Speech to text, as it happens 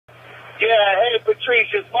Yeah, hey,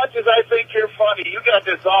 Patrice, as much as I think you're funny, you got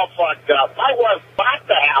this all fucked up. My wife bought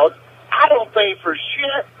the house. I don't pay for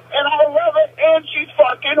shit, and I love it, and she's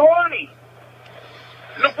fucking horny.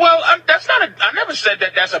 No, well, that's not a. I never said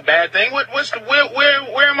that that's a bad thing. Where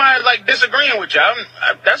am I like disagreeing with you?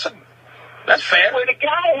 That's fair. When a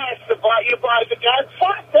guy has to buy, you buy the guy.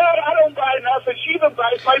 Fuck that! I don't buy nothing. She even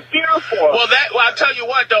buys my beer for her. Well, I'll tell you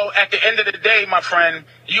what though. At the end of the day, my friend,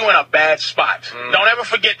 you in a bad spot. Don't ever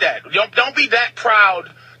forget that. Don't be that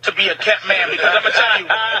proud to be a kept man, because I'm gonna tell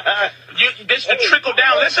you, this to trickle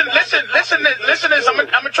down. Listen. This. I'm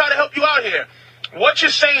gonna try to help you out here. What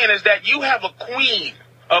you're saying is that you have a queen,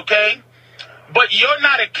 okay? But you're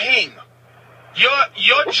not a king.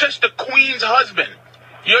 You're just the queen's husband.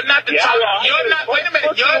 You're not the top. You're not. Wait a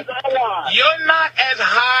minute. You're not as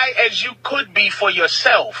high as you could be for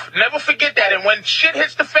yourself. Never forget that. And when shit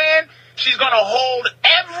hits the fan, she's gonna hold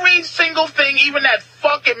every single thing, even that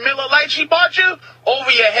fucking Miller Lite she bought you,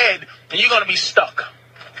 over your head, and you're gonna be stuck.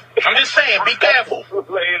 I'm just saying, be careful.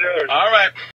 Later. All right.